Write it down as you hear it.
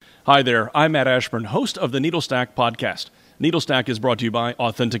Hi there, I'm Matt Ashburn, host of the Needlestack podcast. Needlestack is brought to you by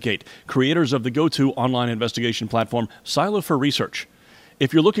Authenticate, creators of the go-to online investigation platform, Silo for Research.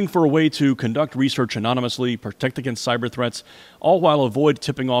 If you're looking for a way to conduct research anonymously, protect against cyber threats, all while avoid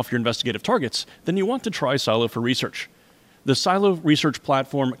tipping off your investigative targets, then you want to try Silo for Research. The Silo Research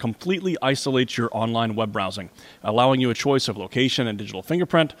platform completely isolates your online web browsing, allowing you a choice of location and digital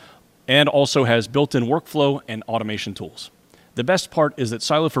fingerprint, and also has built-in workflow and automation tools. The best part is that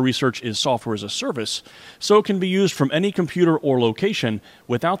Silo for Research is software as a service, so it can be used from any computer or location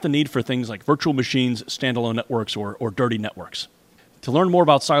without the need for things like virtual machines, standalone networks, or dirty networks. To learn more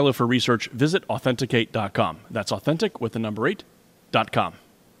about Silo for Research, visit authenticate.com. That's authentic with the number 8.com.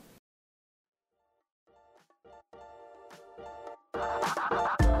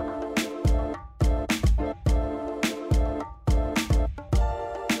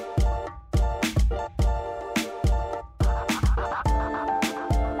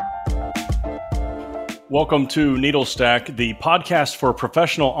 Welcome to Needlestack, the podcast for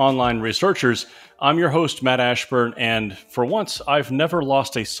professional online researchers. I'm your host, Matt Ashburn, and for once, I've never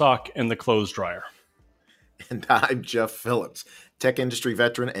lost a sock in the clothes dryer. And I'm Jeff Phillips, tech industry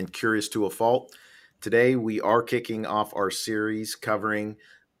veteran and curious to a fault. Today, we are kicking off our series covering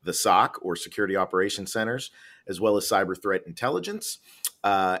the SOC, or Security Operations Centers, as well as cyber threat intelligence.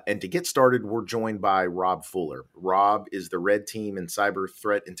 And to get started, we're joined by Rob Fuller. Rob is the Red Team and Cyber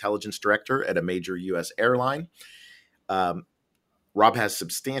Threat Intelligence Director at a major U.S. airline. Rob has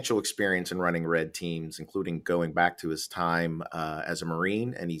substantial experience in running red teams, including going back to his time as a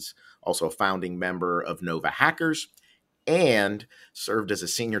Marine, and he's also a founding member of Nova Hackers and served as a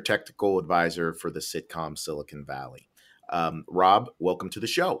senior technical advisor for the sitcom Silicon Valley. Rob, welcome to the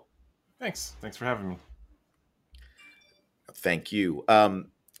show. Thanks for having me. Thank you.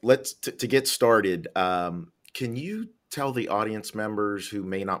 Let's to get started. Can you tell the audience members who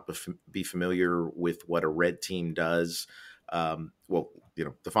may not be familiar with what a red team does?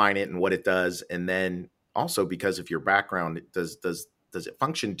 Define it and what it does, and then also, because of your background, does it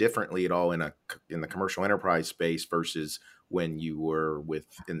function differently at all in the commercial enterprise space versus when you were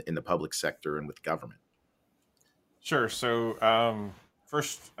in the public sector and with government? Sure. So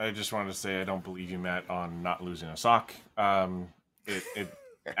first, I just wanted to say I don't believe you, Matt, on not losing a sock. It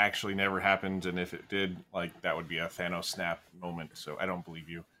actually never happened, and if it did, that would be a Thanos snap moment. So I don't believe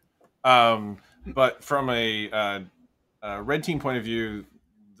you. But from a red team point of view,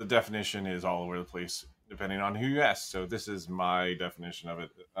 the definition is all over the place depending on who you ask. So this is my definition of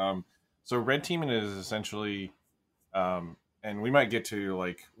it. So red teaming is essentially, and we might get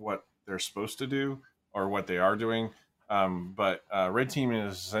to what they're supposed to do or what they are doing. But red teaming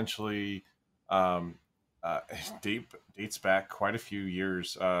is essentially dates back quite a few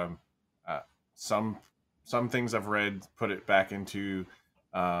years. Some things I've read put it back into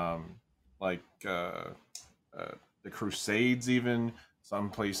the Crusades. Even some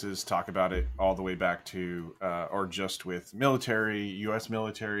places talk about it all the way back to or just with military, U.S.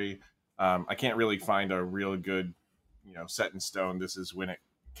 military. I can't really find a real good set in stone, this is when it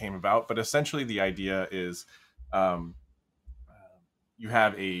came about, but essentially the idea is you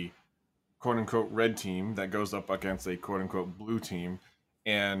have a quote-unquote red team that goes up against a quote-unquote blue team,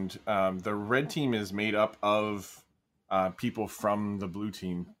 and the red team is made up of people from the blue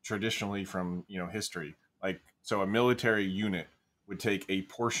team, traditionally from history. So a military unit would take a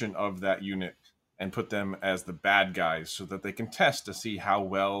portion of that unit and put them as the bad guys so that they can test to see how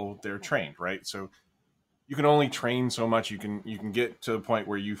well they're trained, right? So you can only train so much. You can get to the point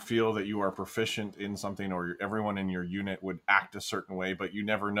where you feel that you are proficient in something, or everyone in your unit would act a certain way, but you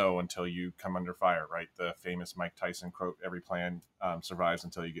never know until you come under fire, right? The famous Mike Tyson quote, "Every plan survives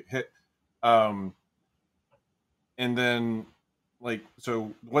until you get hit." And then,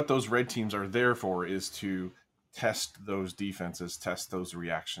 so what those red teams are there for is to test those defenses, test those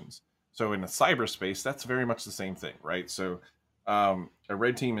reactions. So in the cyberspace, that's very much the same thing, right? So a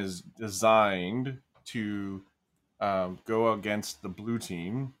red team is designed to go against the blue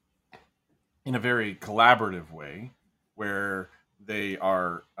team in a very collaborative way, where they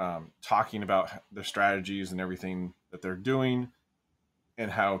are talking about the strategies and everything that they're doing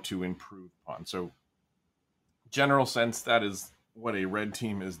and how to improve upon. So general sense, that is what a red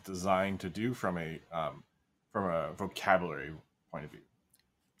team is designed to do from a vocabulary point of view.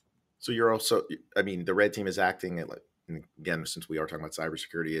 So you're also, the red team is acting at, and again, since we are talking about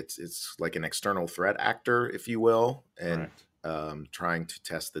cybersecurity, it's like an external threat actor, if you will, and trying to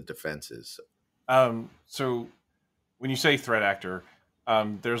test the defenses. So when you say threat actor,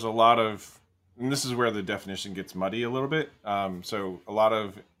 there's a lot of, and this is where the definition gets muddy a little bit. So a lot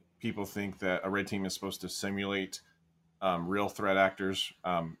of people think that a red team is supposed to simulate real threat actors,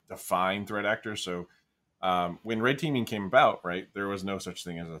 define threat actors. So when red teaming came about, right, there was no such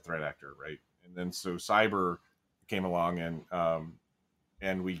thing as a threat actor, right? And then so cyber came along,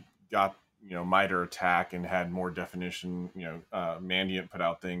 and we got, MITRE ATT&CK and had more definition. Mandiant put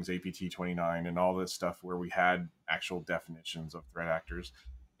out things, APT 29, and all this stuff where we had actual definitions of threat actors,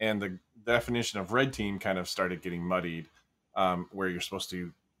 and the definition of red team kind of started getting muddied, where you're supposed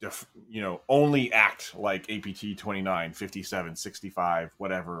to only act like APT 29, 57, 65,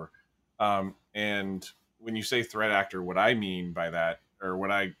 whatever. And when you say threat actor, what I mean by that, or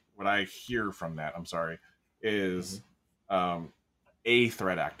what I hear from that, I'm sorry, is a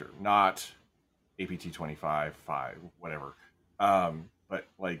threat actor, not APT 25, 5, whatever. But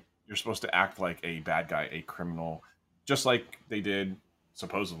like, you're supposed to act like a bad guy, a criminal, just like they did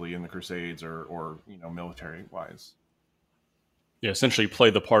supposedly in the Crusades, or military wise. Yeah, essentially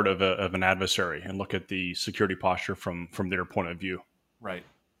play the part of an adversary and look at the security posture from their point of view. Right.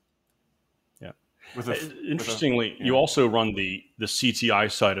 Yeah. Interestingly, you also run the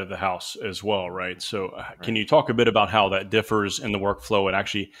CTI side of the house as well, right? So can you talk a bit about how that differs in the workflow and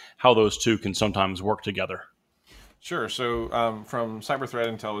actually how those two can sometimes work together? Sure. So from cyber threat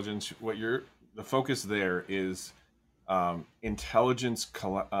intelligence, the focus there is intelligence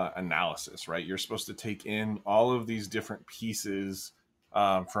analysis, right? You're supposed to take in all of these different pieces,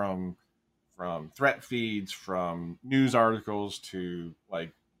 from threat feeds, from news articles to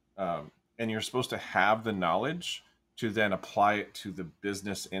and you're supposed to have the knowledge to then apply it to the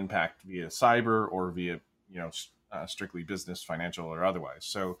business impact via cyber or via strictly business, financial, or otherwise.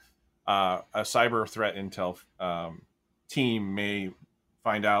 So a cyber threat intel team may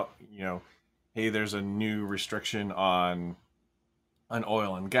find out, hey, there's a new restriction on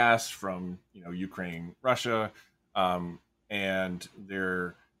oil and gas from Ukraine, Russia, and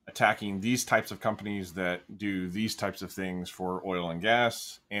they're attacking these types of companies that do these types of things for oil and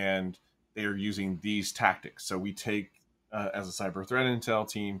gas, and they are using these tactics. So we take, as a cyber threat intel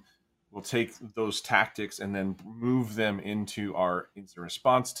team, we'll take those tactics and then move them into our incident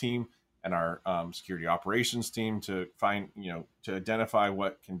response team and our security operations team to find, to identify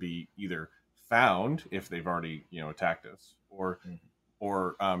what can be either found if they've already, attacked us, or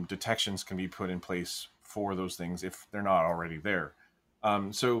detections can be put in place for those things if they're not already there.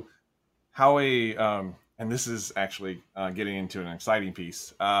 So how and this is actually getting into an exciting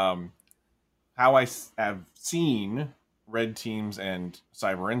piece, how I have seen red teams and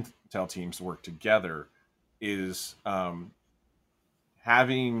cyber intel teams work together is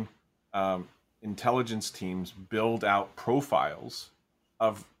having intelligence teams build out profiles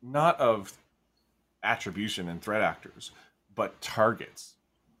of not of attribution and threat actors, but targets.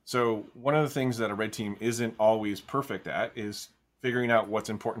 So one of the things that a red team isn't always perfect at is figuring out what's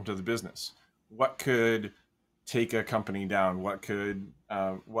important to the business. What could take a company down? What kind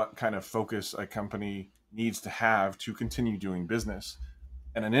of focus a company needs to have to continue doing business?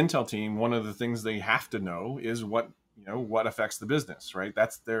 And an intel team, one of the things they have to know is what affects the business, right?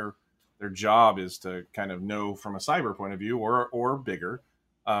 That's their job, is to kind of know from a cyber point of view or bigger,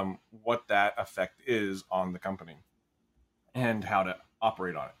 what that effect is on the company and how to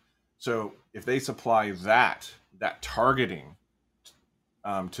operate on it. So if they supply that targeting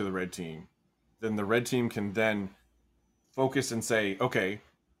to the red team, then the red team can then focus and say, okay,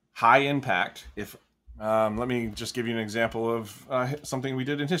 high impact. If let me just give you an example of something we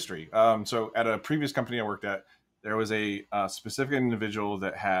did in history. So at a previous company I worked at, there was a specific individual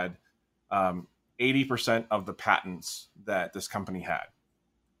that had 80% of the patents that this company had,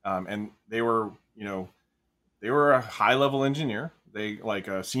 and they were a high level engineer. They like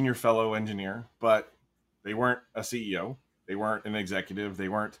a senior fellow engineer, but they weren't a CEO. They weren't an executive. They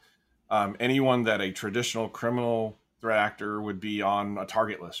weren't anyone that a traditional criminal threat actor would be on a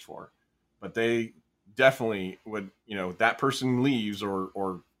target list for. But they definitely would, that person leaves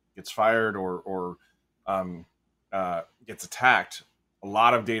or gets fired or gets attacked. A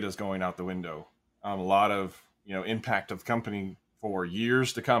lot of data is going out the window. A lot of, impact of the company for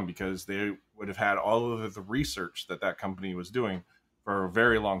years to come, because they would have had all of the research that company was doing for a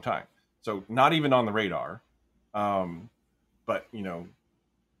very long time. So not even on the radar. But,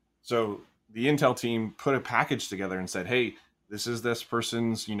 so the intel team put a package together and said, hey, this is this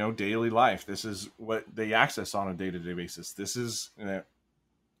person's, daily life. This is what they access on a day-to-day basis. This is,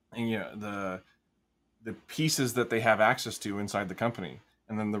 the pieces that they have access to inside the company.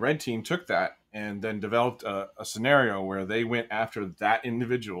 And then the red team took that and then developed a scenario where they went after that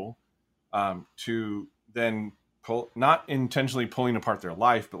individual, to then not intentionally pulling apart their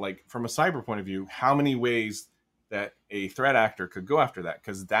life, but like from a cyber point of view, how many ways that a threat actor could go after that,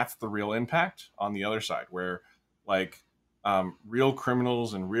 because that's the real impact on the other side, where like real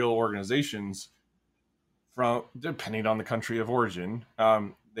criminals and real organizations, from depending on the country of origin,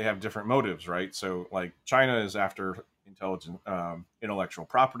 they have different motives, right? So like China is after intellectual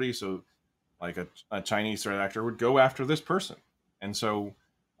property. So like a Chinese threat actor would go after this person. And so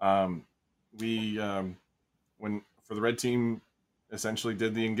um, we, when for the red team, essentially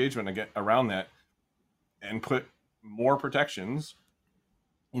did the engagement again around that and put more protections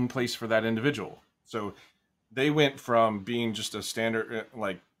in place for that individual. So they went from being just a standard,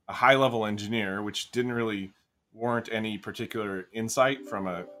 like a high level engineer, which didn't really warrant any particular insight from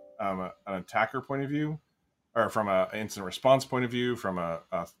an attacker point of view, or from an incident response point of view, from a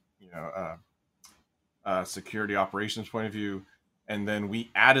security operations point of view, and then we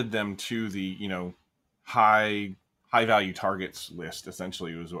added them to the high value targets list.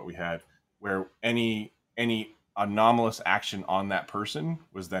 Essentially, was what we had, where any anomalous action on that person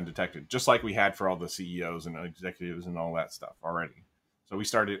was then detected, just like we had for all the CEOs and executives and all that stuff already. So we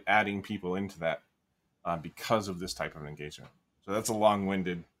started adding people into that because of this type of engagement. So that's a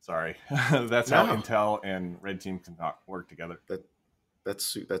long-winded. Sorry, that's how Intel and Red Team can work together.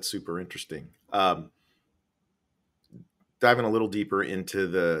 That's super interesting. Diving a little deeper into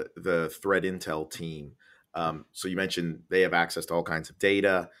the threat intel team. So you mentioned they have access to all kinds of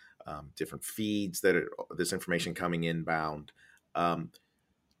data, different feeds that this information coming inbound.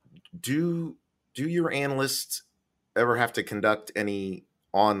 Do your analysts ever have to conduct any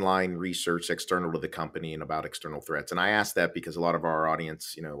online research external to the company and about external threats? And I ask that because a lot of our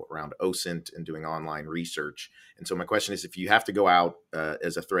audience, around OSINT and doing online research. And so my question is, if you have to go out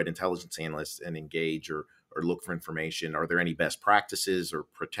as a threat intelligence analyst and engage or look for information, are there any best practices or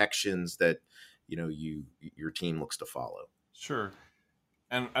protections that your team looks to follow? Sure.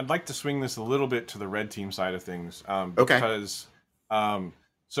 And I'd like to swing this a little bit to the red team side of things, because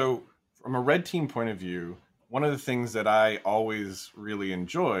so from a red team point of view, one of the things that I always really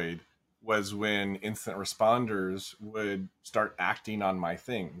enjoyed was when incident responders would start acting on my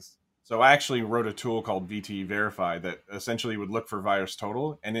things. So I actually wrote a tool called VT Verify that essentially would look for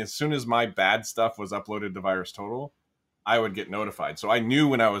VirusTotal, and as soon as my bad stuff was uploaded to VirusTotal, I would get notified. So I knew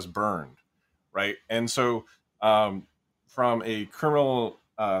when I was burned, right? And so from a criminal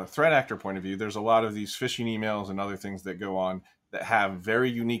threat actor point of view, there's a lot of these phishing emails and other things that go on that have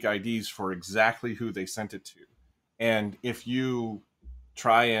very unique IDs for exactly who they sent it to. And if you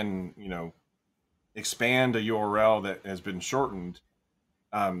try and expand a URL that has been shortened,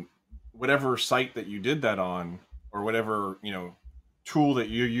 whatever site that you did that on, or whatever tool that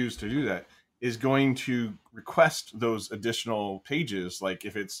you use to do that, is going to request those additional pages. Like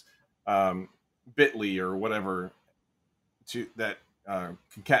if it's Bitly or whatever to that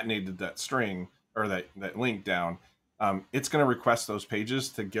concatenated that string or that link down, it's going to request those pages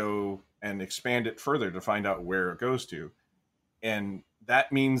to go and expand it further to find out where it goes to. And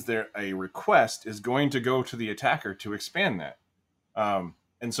that means a request is going to go to the attacker to expand that.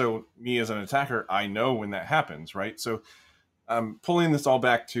 And so me as an attacker, I know when that happens, right? So pulling this all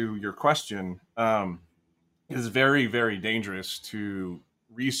back to your question, is very, very dangerous to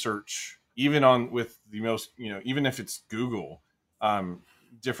research, even with the most, even if it's Google,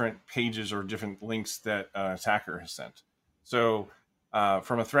 different pages or different links that an attacker has sent. So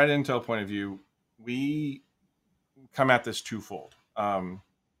from a threat intel point of view, we come at this twofold.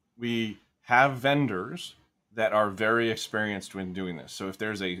 We have vendors that are very experienced when doing this. So if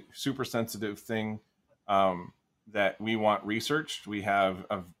there's a super sensitive thing that we want researched, we have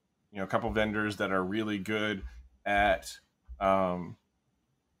a couple vendors that are really good at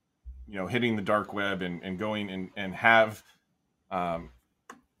hitting the dark web and going and have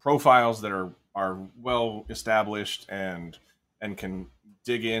profiles that are well established and can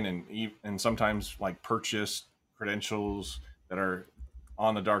dig in and sometimes like purchase credentials that are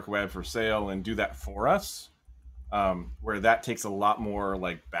on the dark web for sale and do that for us, where that takes a lot more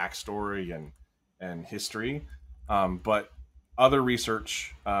like backstory and history, but other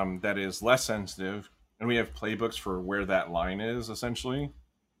research that is less sensitive, and we have playbooks for where that line is essentially,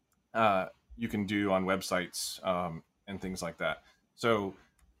 you can do on websites and things like that. So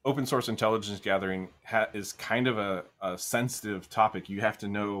open source intelligence gathering is kind of a sensitive topic. You have to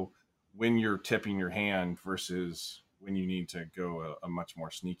know when you're tipping your hand versus when you need to go a much more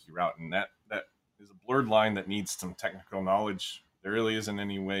sneaky route. And that is a blurred line that needs some technical knowledge. There really isn't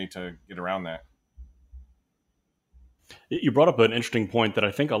any way to get around that. You brought up an interesting point that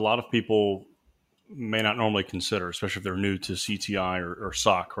I think a lot of people may not normally consider, especially if they're new to CTI or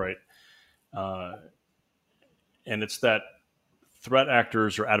SOC, right? And it's that threat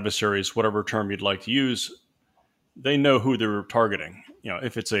actors or adversaries, whatever term you'd like to use, they know who they're targeting.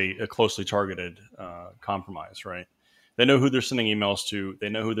 If it's a closely targeted compromise, right? They know who they're sending emails to. They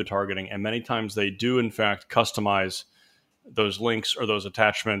know who they're targeting. And many times they do, in fact, customize those links or those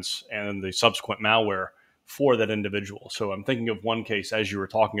attachments and the subsequent malware for that individual. So I'm thinking of one case, as you were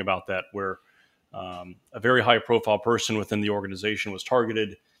talking about that, where a very high profile person within the organization was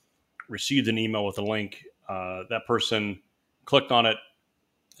targeted, received an email with a link. That person clicked on it,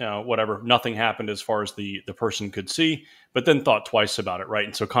 whatever, nothing happened as far as the person could see, but then thought twice about it, right?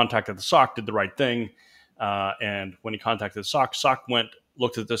 And so contacted the SOC, did the right thing. And when he contacted the SOC went,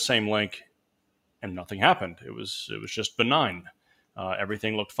 looked at the same link, and nothing happened. It was just benign.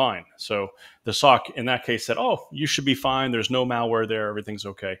 Everything looked fine. So the SOC in that case said, "Oh, you should be fine. There's no malware there. Everything's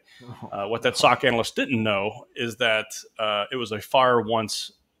okay." What that SOC analyst didn't know is that it was a fire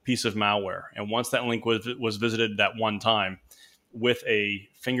once piece of malware, and once that link was visited that one time with a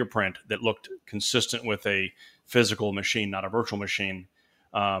fingerprint that looked consistent with a physical machine, not a virtual machine,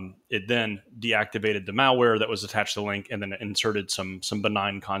 it then deactivated the malware that was attached to the link and then inserted some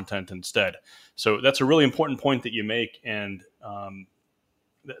benign content instead. So that's a really important point that you make, and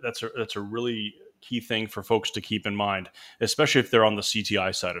that's a really key thing for folks to keep in mind, especially if they're on the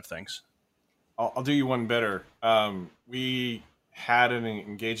CTI side of things. I'll do you one better. We had an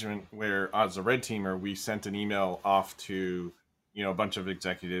engagement where, as a red teamer, we sent an email off to a bunch of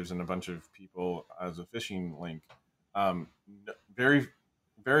executives and a bunch of people as a phishing link. Very,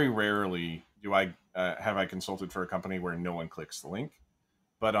 very rarely do I have I consulted for a company where no one clicks the link,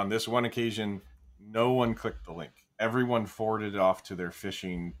 but on this one occasion, no one clicked the link. Everyone forwarded it off to their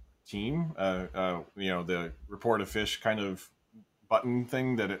phishing team. The report a phish kind of button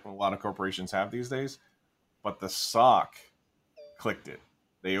thing that a lot of corporations have these days, but the SOC clicked it.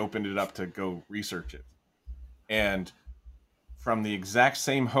 They opened it up to go research it, and from the exact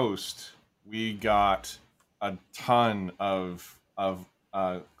same host, we got a ton of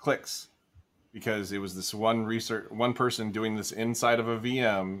clicks, because it was this one person doing this inside of a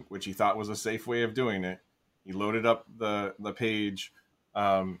VM, which he thought was a safe way of doing it. He loaded up the page,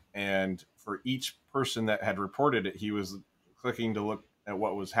 and for each person that had reported it, he was clicking to look at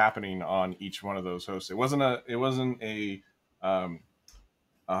what was happening on each one of those hosts. It wasn't a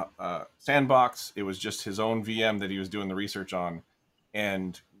sandbox. It was just his own VM that he was doing the research on,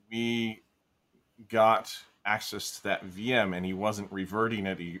 and we got access to that VM, and he wasn't reverting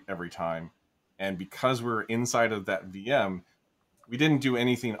it every time. And because we're inside of that VM, we didn't do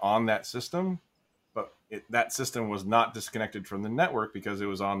anything on that system, but that system was not disconnected from the network because it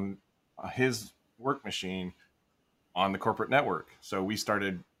was on his work machine on the corporate network. So we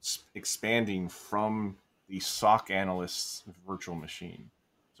started expanding from the SOC analyst's virtual machine.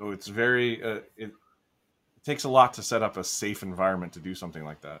 So it's very, it takes a lot to set up a safe environment to do something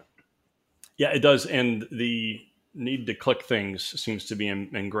like that. Yeah, it does. And the need to click things seems to be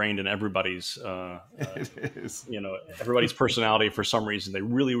ingrained in everybody's, it is. Everybody's personality. For some reason, they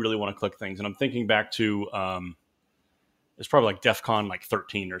really, really want to click things. And I'm thinking back to, it's probably like DEF CON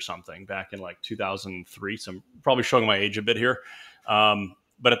 13 or something back in 2003. So I'm probably showing my age a bit here.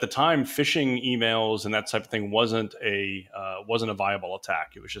 But at the time, phishing emails and that type of thing wasn't a viable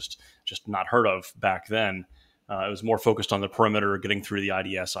attack. It was just not heard of back then. It was more focused on the perimeter, getting through the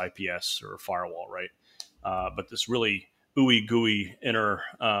IDS, IPS, or firewall, right? But this really ooey gooey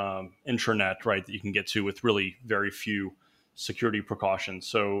intranet, right, that you can get to with really very few security precautions.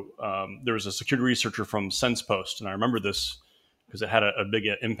 So there was a security researcher from SensePost, and I remember this because it had a big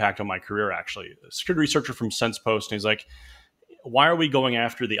impact on my career, actually. A security researcher from SensePost, and he's like, why are we going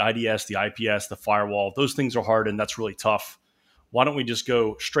after the IDS, the IPS, the firewall? Those things are hard and that's really tough. Why don't we just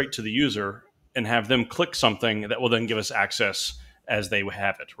go straight to the user and have them click something that will then give us access as they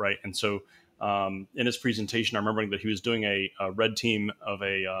have it, right? And so in his presentation, I'm remembering that he was doing a red team of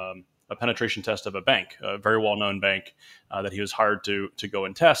a penetration test of a bank, a very well-known bank that he was hired to go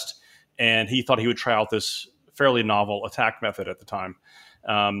and test. And he thought he would try out this fairly novel attack method at the time.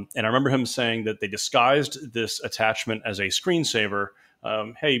 And I remember him saying that they disguised this attachment as a screensaver.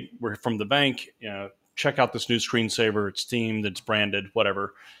 Hey, we're from the bank. Check out this new screensaver. It's themed, it's branded,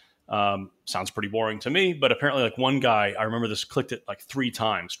 whatever. Sounds pretty boring to me, but apparently one guy, I remember this, clicked it 3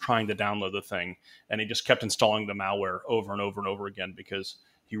 times trying to download the thing. And he just kept installing the malware over and over and over again because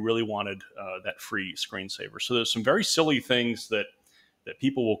he really wanted that free screensaver. So there's some very silly things that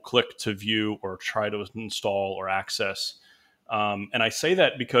people will click to view or try to install or access. And I say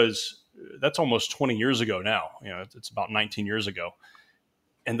that because that's almost 20 years ago now. It's about 19 years ago.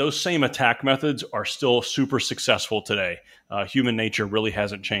 And those same attack methods are still super successful today. Human nature really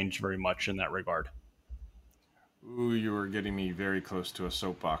hasn't changed very much in that regard. Ooh, you were getting me very close to a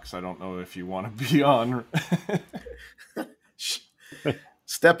soapbox. I don't know if you want to be on.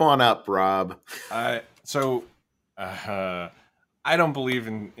 Step on up, Rob. Uh, I don't believe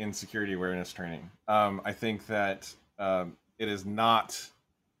in security awareness training. I think that it is not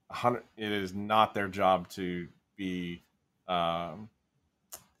it is not their job be um,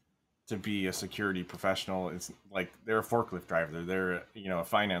 to be a security professional. It's like they're a forklift driver. They're a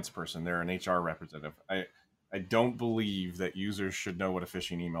finance person. They're an HR representative. I don't believe that users should know what a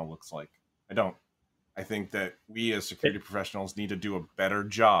phishing email looks like. I don't. I think that we as security professionals need to do a better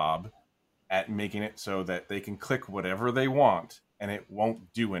job at making it so that they can click whatever they want and it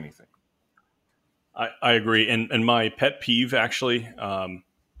won't do anything. I agree. And my pet peeve, actually,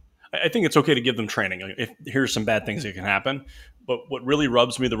 I think it's okay to give them training. Like, if here's some bad things that can happen, but what really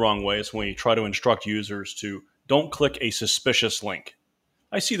rubs me the wrong way is when you try to instruct users to don't click a suspicious link.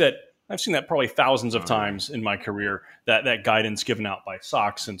 I see that. I've seen that probably thousands of times in my career. That guidance given out by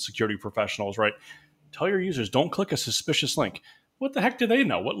SOCs and security professionals, right? Tell your users don't click a suspicious link. What the heck do they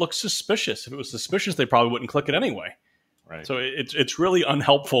know? What looks suspicious? If it was suspicious, they probably wouldn't click it anyway. Right. So it's really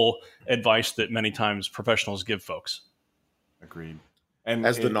unhelpful advice that many times professionals give folks. Agreed. And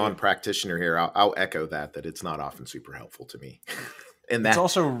as the non-practitioner here, I'll echo that it's not often super helpful to me. And that's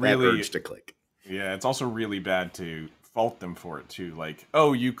also really that urge to click. Yeah, it's also really bad to fault them for it too. Like,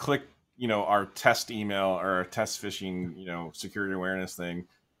 oh, you click, our test email or our test phishing, security awareness thing.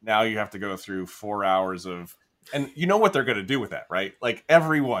 Now you have to go through 4 hours of, and you know what they're going to do with that, right? Like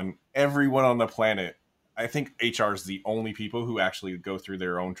everyone on the planet, I think HR is the only people who actually go through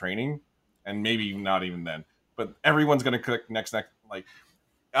their own training, and maybe not even then. But everyone's going to click next. Like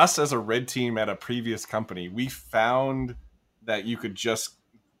us as a red team at a previous company, we found that you could just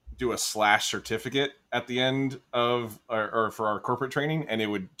do a / certificate at the end of, or for our corporate training, and it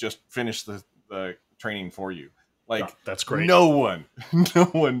would just finish the training for you. Like, oh, that's great. No one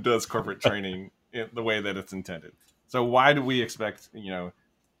does corporate training in the way that it's intended. So why do we expect,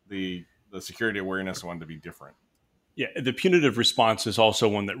 the security awareness one to be different? Yeah, the punitive response is also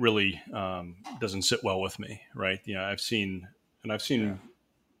one that really doesn't sit well with me, right? I've seen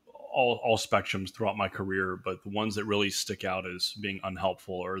all spectrums throughout my career, but the ones that really stick out as being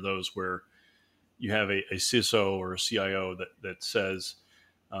unhelpful are those where you have a CISO or a CIO that says,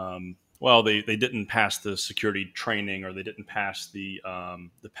 well, they didn't pass the security training, or they didn't pass the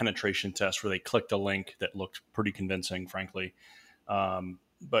penetration test, where they clicked a link that looked pretty convincing, frankly.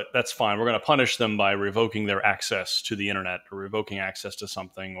 But that's fine. We're going to punish them by revoking their access to the internet, or revoking access to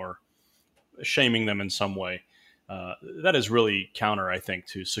something, or shaming them in some way. That is really counter, I think,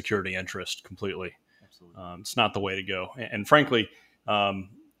 to security interest completely. Absolutely. It's not the way to go. And frankly,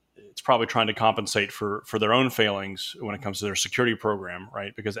 it's probably trying to compensate for their own failings when it comes to their security program,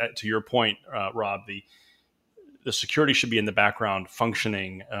 right? Because to your point, Rob, the security should be in the background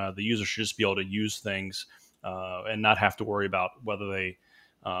functioning. The user should just be able to use things and not have to worry about whether they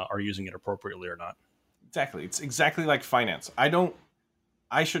are using it appropriately or not. Exactly. It's exactly like finance.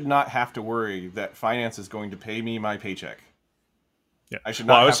 I should not have to worry that finance is going to pay me my paycheck. Yeah, I should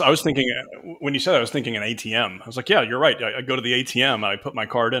not. I was thinking, when you said, I was thinking an ATM. I was like, yeah, you're right. I go to the ATM, I put my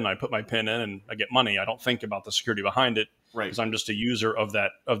card in, I put my PIN in, and I get money. I don't think about the security behind it, right? Because I'm just a user of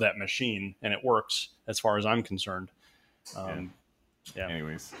that machine, and it works as far as I'm concerned. Yeah.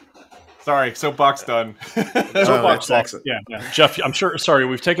 Anyways, sorry, soapbox done. Soapbox excellent. Yeah, Jeff, I'm sure. Sorry,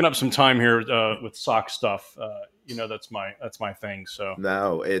 we've taken up some time here with SOC stuff. That's my thing. So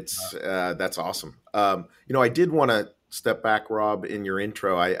no, it's that's awesome. I did want to step back, Rob. In your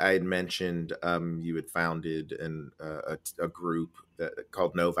intro, I had mentioned you had founded a group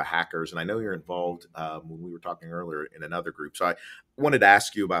called Nova Hackers, and I know you're involved when we were talking earlier in another group. So I wanted to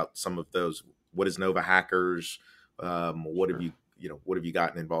ask you about some of those. What is Nova Hackers? What have you what have you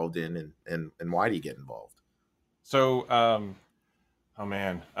gotten involved in, and why do you get involved? So,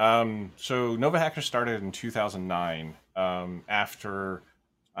 so Nova Hackers started in 2009 after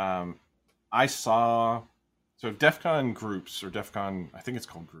I saw. So DEF CON groups, or DEF CON, I think it's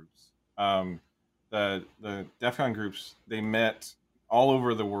called groups. The DEF CON groups, they met all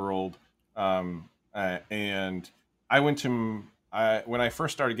over the world, and I went to when I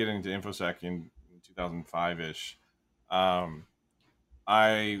first started getting into InfoSec in 2005-ish.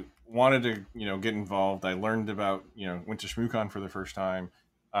 I wanted to get involved. I learned about went to ShmooCon for the first time.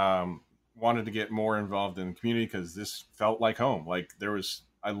 Wanted to get more involved in the community because this felt like home. Like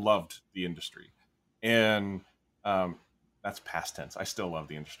I loved the industry, and that's past tense. I still love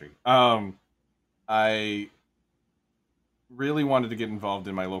the industry. I really wanted to get involved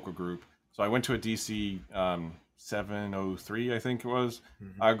in my local group, so I went to a DC 703, I think it was,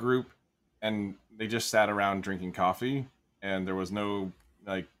 group, and they just sat around drinking coffee, and there was no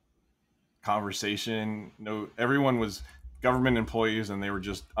conversation. No, everyone was government employees, and they were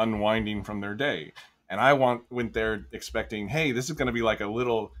just unwinding from their day. And went there expecting, hey, this is going to be like a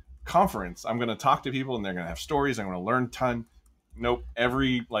little conference. I'm going to talk to people and they're going to have stories. I'm going to learn a ton. Nope.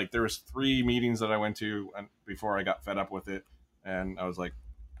 There was 3 meetings that I went to before I got fed up with it. And I was like,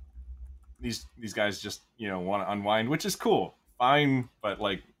 these guys just, want to unwind, which is cool. Fine. But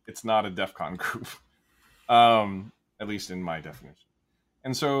like, it's not a DEF CON group. At least in my definition.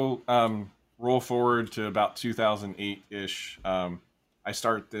 And so, roll forward to about 2008-ish. I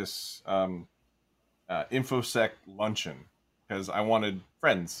start this InfoSec luncheon because I wanted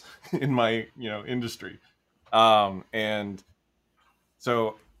friends in my industry, and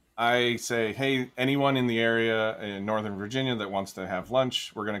so I say, hey, anyone in the area in Northern Virginia that wants to have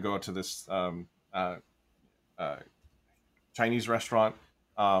lunch, we're going to go to this Chinese restaurant,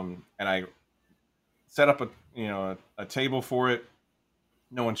 and I set up a table for it.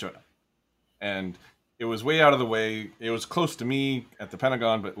 No one showed up, and it was way out of the way. It was close to me at the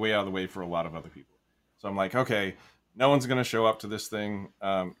Pentagon, but way out of the way for a lot of other people. So I'm like, okay, no one's going to show up to this thing.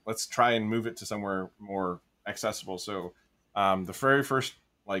 Let's try and move it to somewhere more accessible. So the very first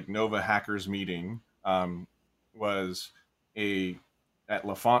Nova Hackers meeting was at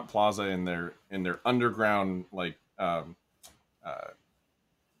LaFont Plaza in their underground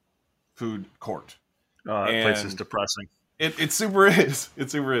food court. That place is depressing. It super is. It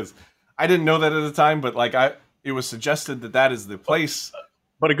super is. I didn't know that at the time, but it was suggested that is the place.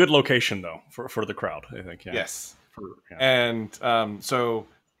 But a good location though for the crowd, I think. Yeah. Yes. And so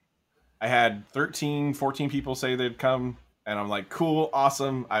I had 13, 14 people say they'd come, and I'm like, cool,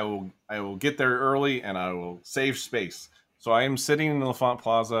 awesome. I will get there early and I will save space. So I am sitting in the LaFont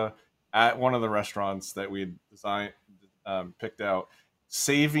Plaza at one of the restaurants that we had picked out,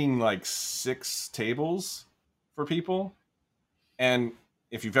 saving 6 tables for people. And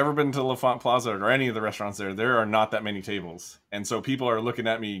if you've ever been to LaFont Plaza or any of the restaurants there are not that many tables. And so people are looking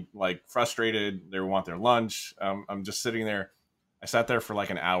at me frustrated. They want their lunch. I'm just sitting there. I sat there for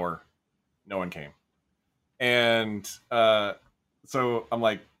an hour. No one came. And so I'm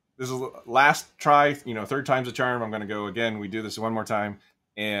like, this is last try, 3rd time's a charm. I'm going to go again. We do this one more time.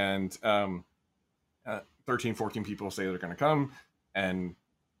 And 13, 14 people say they're going to come. And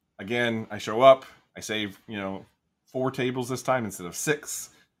again, I show up. I save, 4 tables this time instead of 6,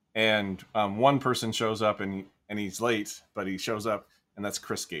 and one person shows up and he's late, but he shows up, and that's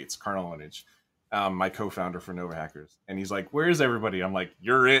Chris Gates, Carnal Lineage, my co-founder for Nova Hackers, and he's like, "Where's everybody?" I'm like,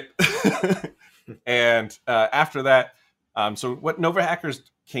 "You're it." And after that, so what Nova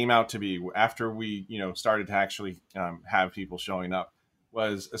Hackers came out to be after we started to actually have people showing up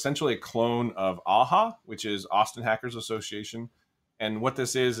was essentially a clone of AHA, which is Austin Hackers Association, and what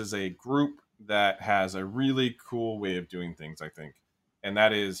this is a group that has a really cool way of doing things, I think. And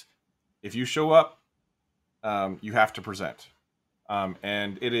that is, if you show up, you have to present.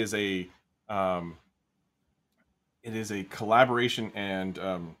 And it is a collaboration and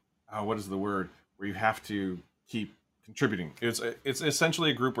what is the word? Where you have to keep contributing. It's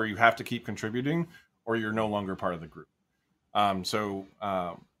essentially a group where you have to keep contributing or you're no longer part of the group. So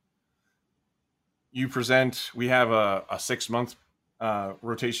you present, we have a 6-month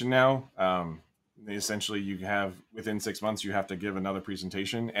rotation now. Essentially, you have within 6 months you have to give another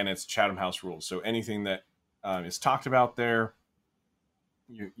presentation, and it's Chatham House rules. So anything that is talked about there,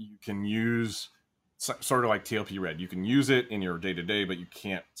 you can use sort of like TLP Red. You can use it in your day to day, but you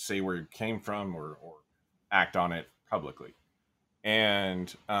can't say where it came from or act on it publicly.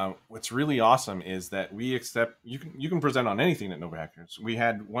 And what's really awesome is that we accept you can present on anything at Nova Hackers. We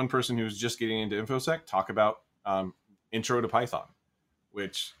had one person who was just getting into InfoSec talk about intro to Python,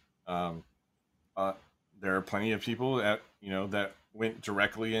 which there are plenty of people that went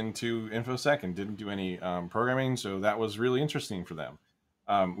directly into InfoSec and didn't do any programming, so that was really interesting for them.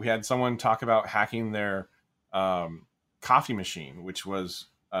 We had someone talk about hacking their coffee machine, which was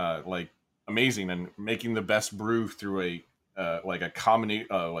amazing, and making the best brew through a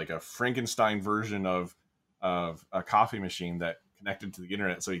Frankenstein version of a coffee machine that connected to the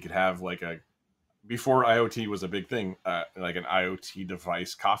internet, so you could have before IoT was a big thing, like an IoT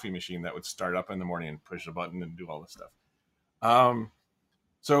device coffee machine that would start up in the morning and push a button and do all this stuff.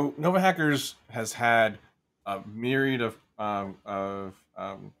 So Nova Hackers has had a myriad of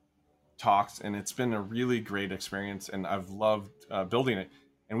talks, and it's been a really great experience, and I've loved building it.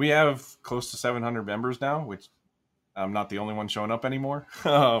 And we have close to 700 members now, which I'm not the only one showing up anymore,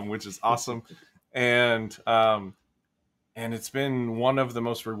 which is awesome. And it's been one of the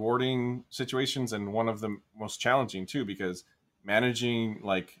most rewarding situations and one of the most challenging too, because managing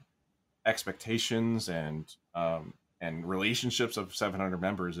expectations and relationships of 700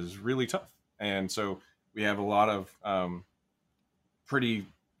 members is really tough. And so we have a lot of pretty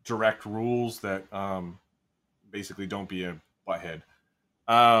direct rules that basically don't be a butthead.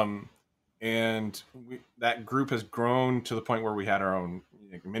 Um, and that group has grown to the point where we had our own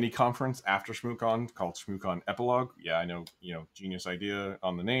mini conference after ShmooCon called ShmooCon Epilogue. Yeah, I know, genius idea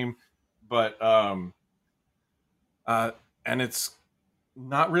on the name, but uh, and it's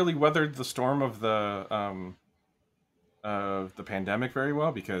not really weathered the storm of the pandemic very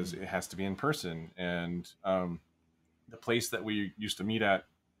well because it has to be in person, and the place that we used to meet at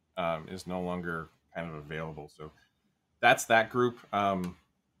is no longer kind of available. So that's that group.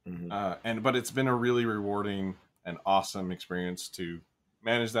 But it's been a really rewarding and awesome experience to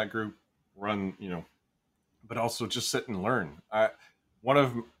manage that group, run, but also just sit and learn. One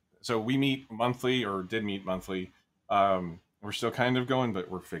of so we meet monthly, or did meet monthly. We're still kind of going, but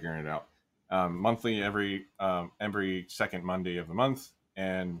we're figuring it out. Monthly, every second Monday of the month,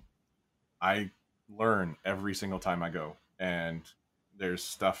 and I learn every single time I go. And there's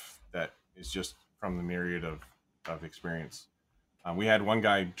stuff that is just from the myriad of experience. We had one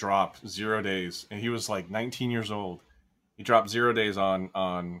guy drop 0 days, and he was like 19 years old. He dropped 0 days on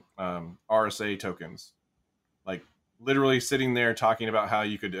RSA tokens, like literally sitting there talking about how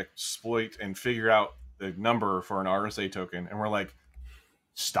you could exploit and figure out the number for an RSA token. And we're like,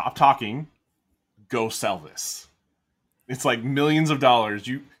 stop talking, go sell this. It's like millions of dollars.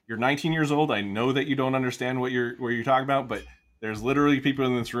 You're 19 years old. I know that you don't understand what you're talking about, but there's literally people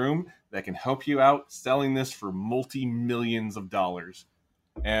in this room that can help you out selling this for multi-millions of dollars.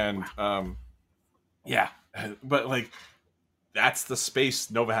 And yeah, but like that's the space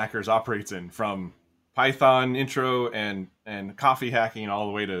Nova Hackers operates in, from Python intro and coffee hacking all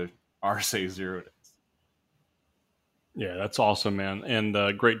the way to RSA 0 days. Yeah, that's awesome, man, and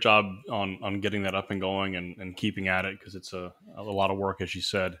great job on getting that up and going and keeping at it, because it's a lot of work, as you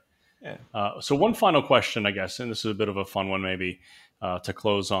said. Yeah. So one final question, I guess, and this is a bit of a fun one, maybe to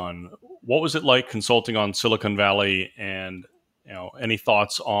close on. What was it like consulting on Silicon Valley, and any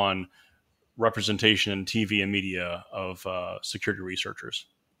thoughts on representation in TV and media of security researchers?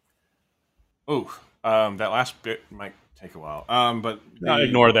 Oh, that last bit might take a while. But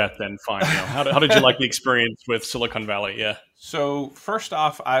Ignore that then. Fine. How did you like the experience with Silicon Valley? Yeah. So first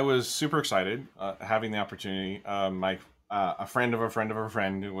off, I was super excited having the opportunity. A friend of a friend of a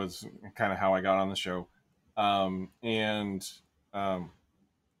friend was kind of how I got on the show, and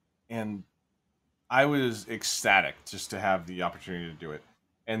I was ecstatic just to have the opportunity to do it.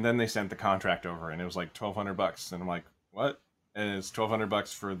 And then they sent the contract over, and it was like $1,200, and I'm like, what? And it's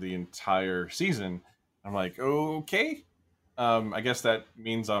 $1,200 for the entire season. I'm like, okay. I guess that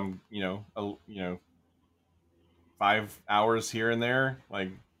means I'm 5 hours here and there, like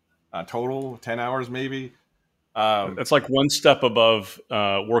total 10 hours maybe. That's like one step above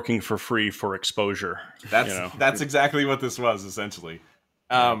working for free for exposure. That's exactly what this was, essentially.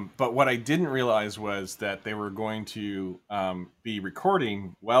 But what I didn't realize was that they were going to be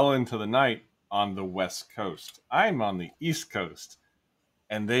recording well into the night on the West Coast. I'm on the East Coast,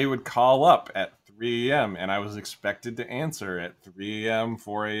 and they would call up at 3 a.m. and I was expected to answer at 3 a.m.,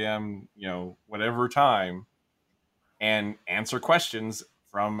 4 a.m., whatever time, and answer questions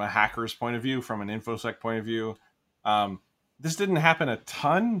from a hacker's point of view, from an InfoSec point of view. This didn't happen a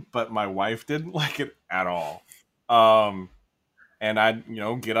ton, but my wife didn't like it at all. And I'd,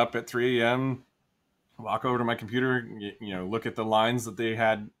 get up at 3 a.m., walk over to my computer, look at the lines that they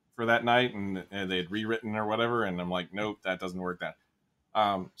had for that night, and they had rewritten or whatever. And I'm like, nope, that doesn't work.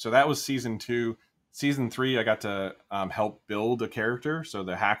 So that was season 2. Season 3, I got to help build a character. So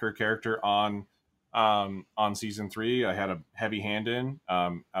the hacker character on season 3, I had a heavy hand in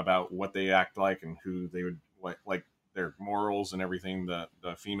about what they act like and who they would like their morals and everything. The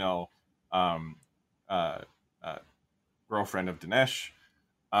female girlfriend of Dinesh.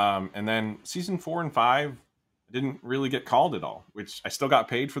 And then season 4 and 5, I didn't really get called at all, which I still got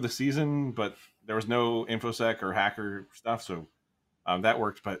paid for the season, but there was no InfoSec or hacker stuff. So that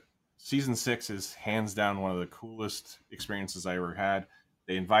worked. But season 6 is hands down one of the coolest experiences I ever had.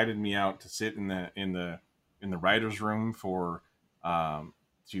 They invited me out to sit in the writer's room for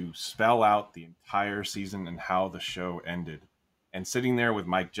to spell out the entire season and how the show ended. And sitting there with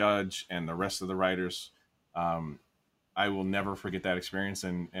Mike Judge and the rest of the writers, I will never forget that experience.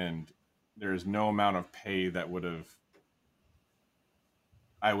 And there's no amount of pay that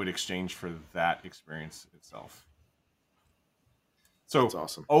I would exchange for that experience itself. So that's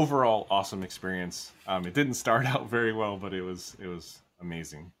awesome. Overall, awesome experience. It didn't start out very well, but it was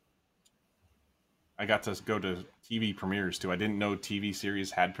amazing. I got to go to TV premieres too. I didn't know TV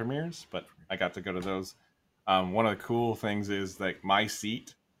series had premieres, but I got to go to those. One of the cool things is like my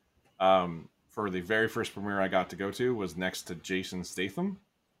seat for the very first premiere I got to go to was next to Jason Statham.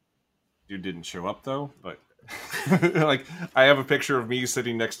 Dude didn't show up though, but like I have a picture of me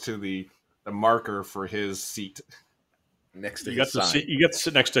sitting next to the marker for his seat. Next to You his sign. you got to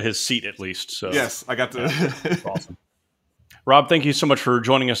sit next to his seat at least. So Yes, I got to. that's awesome. Rob, thank you so much for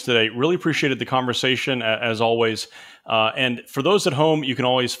joining us today. Really appreciated the conversation, as always. And for those at home, you can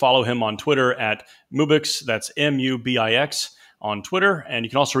always follow him on Twitter at Mubix. That's Mubix on Twitter. And you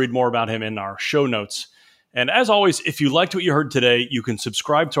can also read more about him in our show notes. And as always, if you liked what you heard today, you can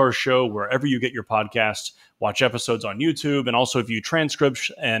subscribe to our show wherever you get your podcasts, watch episodes on YouTube, and also view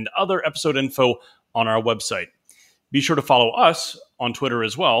transcripts and other episode info on our website. Be sure to follow us on Twitter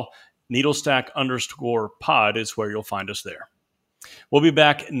as well. Needlestack_pod is where you'll find us there. We'll be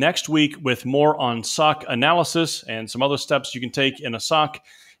back next week with more on SOC analysis and some other steps you can take in a SOC.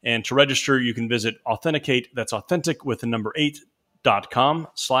 And to register, you can visit Authenticate. That's authentic with the number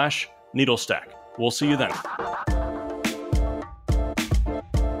 8.com/Needlestack. We'll see you then.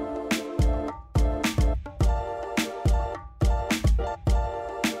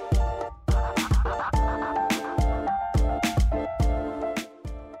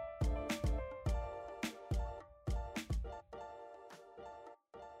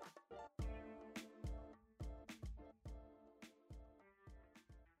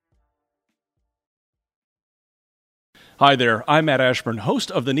 Hi there, I'm Matt Ashburn,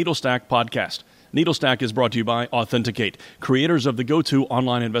 host of the Needlestack podcast. Needlestack is brought to you by Authenticate, creators of the go-to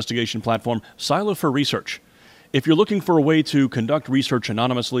online investigation platform, Silo for Research. If you're looking for a way to conduct research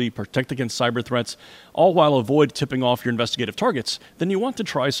anonymously, protect against cyber threats, all while avoid tipping off your investigative targets, then you want to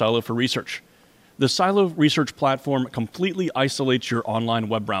try Silo for Research. The Silo Research platform completely isolates your online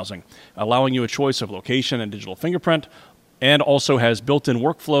web browsing, allowing you a choice of location and digital fingerprint, and also has built-in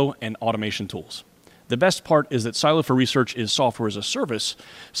workflow and automation tools. The best part is that Silo for Research is software as a service,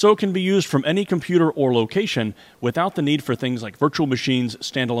 so it can be used from any computer or location without the need for things like virtual machines,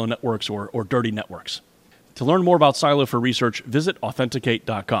 standalone networks, or dirty networks. To learn more about Silo for Research, visit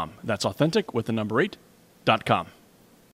authenticate.com. That's authentic with the number 8.com.